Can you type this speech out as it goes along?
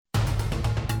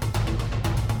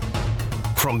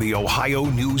From the Ohio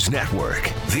News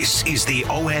Network, this is the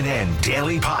ONN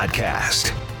Daily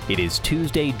Podcast. It is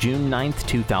Tuesday, June 9th,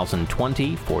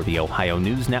 2020. For the Ohio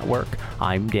News Network,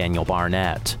 I'm Daniel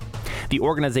Barnett. The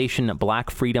organization Black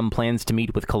Freedom plans to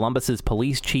meet with Columbus's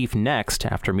police chief next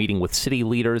after meeting with city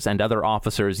leaders and other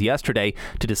officers yesterday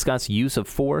to discuss use of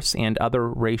force and other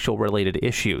racial-related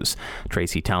issues.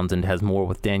 Tracy Townsend has more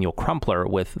with Daniel Crumpler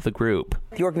with the group.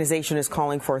 The organization is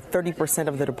calling for 30%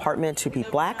 of the department to be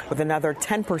black, with another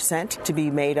 10% to be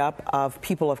made up of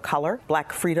people of color.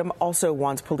 Black Freedom also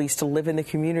wants police to live in the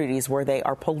communities where they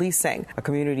are policing, a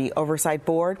community oversight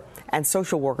board, and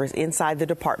social workers inside the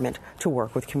department to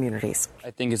work with communities.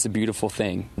 I think it's a beautiful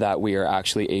thing that we are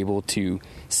actually able to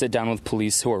sit down with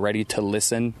police who are ready to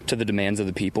listen to the demands of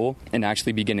the people and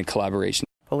actually begin a collaboration.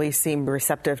 Police seem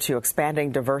receptive to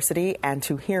expanding diversity and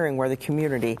to hearing where the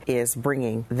community is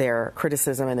bringing their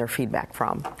criticism and their feedback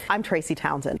from. I'm Tracy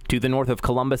Townsend. To the north of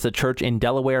Columbus, a church in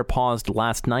Delaware paused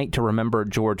last night to remember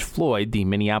George Floyd, the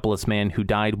Minneapolis man who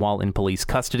died while in police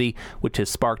custody, which has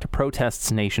sparked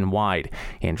protests nationwide.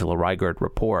 Angela Reigert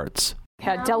reports.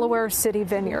 At Delaware City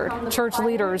Vineyard, church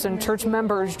leaders and church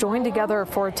members joined together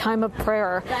for a time of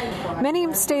prayer.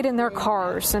 Many stayed in their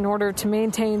cars in order to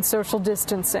maintain social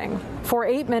distancing. For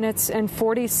 8 minutes and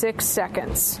 46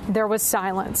 seconds, there was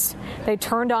silence. They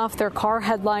turned off their car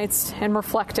headlights and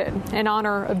reflected in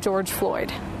honor of George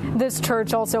Floyd. This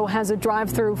church also has a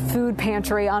drive-through food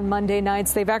pantry on Monday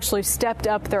nights. They've actually stepped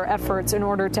up their efforts in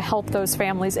order to help those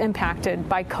families impacted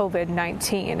by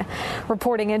COVID-19.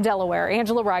 Reporting in Delaware,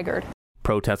 Angela Reigert.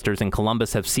 Protesters in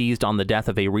Columbus have seized on the death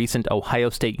of a recent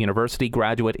Ohio State University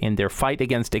graduate in their fight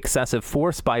against excessive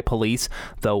force by police,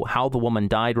 though how the woman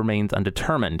died remains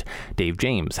undetermined. Dave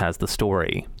James has the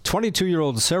story.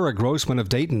 22-year-old Sarah Grossman of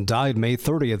Dayton died May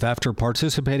 30th after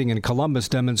participating in Columbus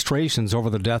demonstrations over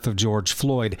the death of George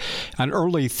Floyd. An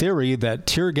early theory that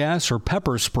tear gas or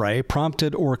pepper spray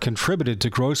prompted or contributed to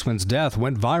Grossman's death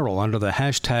went viral under the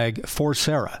hashtag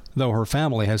 #ForSarah, though her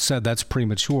family has said that's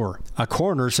premature. A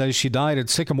coroner says she died at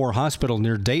Sycamore Hospital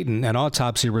near Dayton, and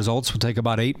autopsy results will take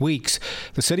about 8 weeks.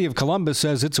 The city of Columbus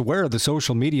says it's aware of the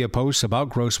social media posts about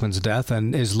Grossman's death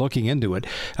and is looking into it.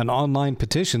 An online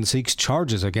petition seeks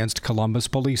charges against Columbus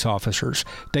police officers.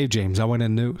 Dave James,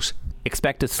 ONN News.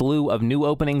 Expect a slew of new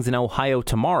openings in Ohio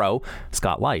tomorrow.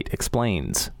 Scott Light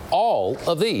explains. All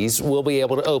of these will be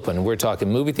able to open. We're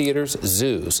talking movie theaters,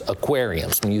 zoos,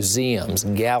 aquariums, museums,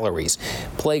 galleries,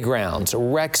 playgrounds,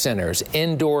 rec centers,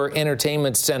 indoor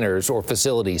entertainment centers or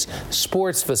facilities,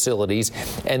 sports facilities,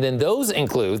 and then those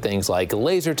include things like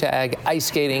laser tag, ice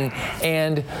skating,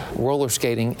 and roller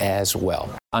skating as well.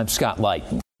 I'm Scott Light.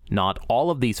 Not all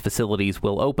of these facilities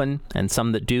will open, and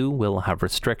some that do will have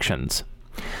restrictions.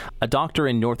 A doctor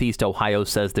in Northeast Ohio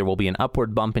says there will be an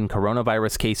upward bump in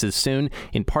coronavirus cases soon,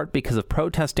 in part because of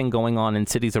protesting going on in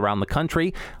cities around the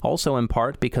country, also in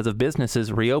part because of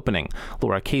businesses reopening.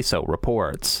 Laura Queso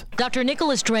reports. Dr.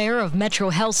 Nicholas Dreyer of Metro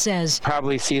Health says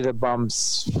probably see the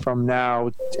bumps from now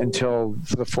until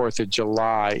the 4th of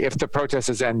July, if the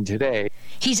protests end today.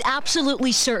 He's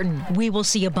absolutely certain we will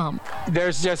see a bump.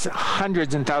 There's just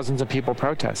hundreds and thousands of people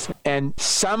protesting, and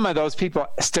some of those people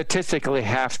statistically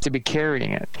have to be carrying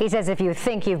it. He says if you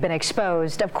think you've been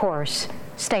exposed, of course,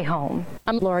 stay home.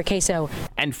 I'm Laura Queso.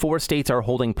 And 4 states are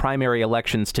holding primary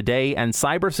elections today, and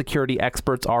cybersecurity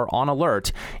experts are on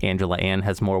alert. Angela Ann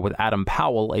has more with Adam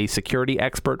Powell, a security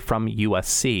expert from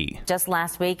USC. Just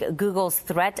last week, Google's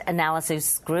threat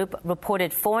analysis group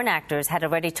reported foreign actors had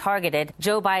already targeted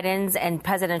Joe Biden's and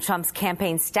President Trump's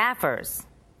campaign staffers.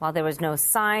 While there was no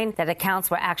sign that accounts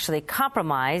were actually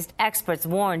compromised, experts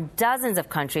warn dozens of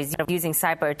countries are using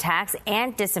cyber attacks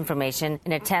and disinformation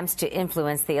in attempts to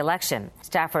influence the election.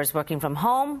 Staffers working from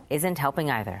home isn't helping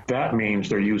either. That means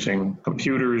they're using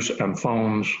computers and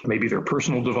phones, maybe their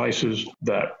personal devices,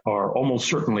 that are almost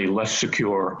certainly less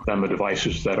secure than the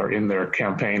devices that are in their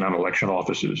campaign on election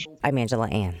offices. I'm Angela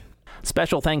Ann.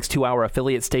 Special thanks to our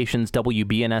affiliate stations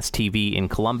WBNS-TV in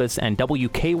Columbus and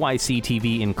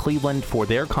WKYC-TV in Cleveland for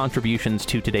their contributions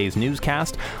to today's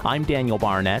newscast. I'm Daniel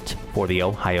Barnett for the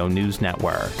Ohio News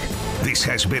Network. This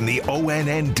has been the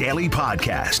ONN Daily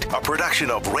Podcast, a production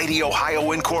of Radio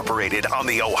Ohio Incorporated on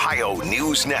the Ohio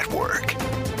News Network.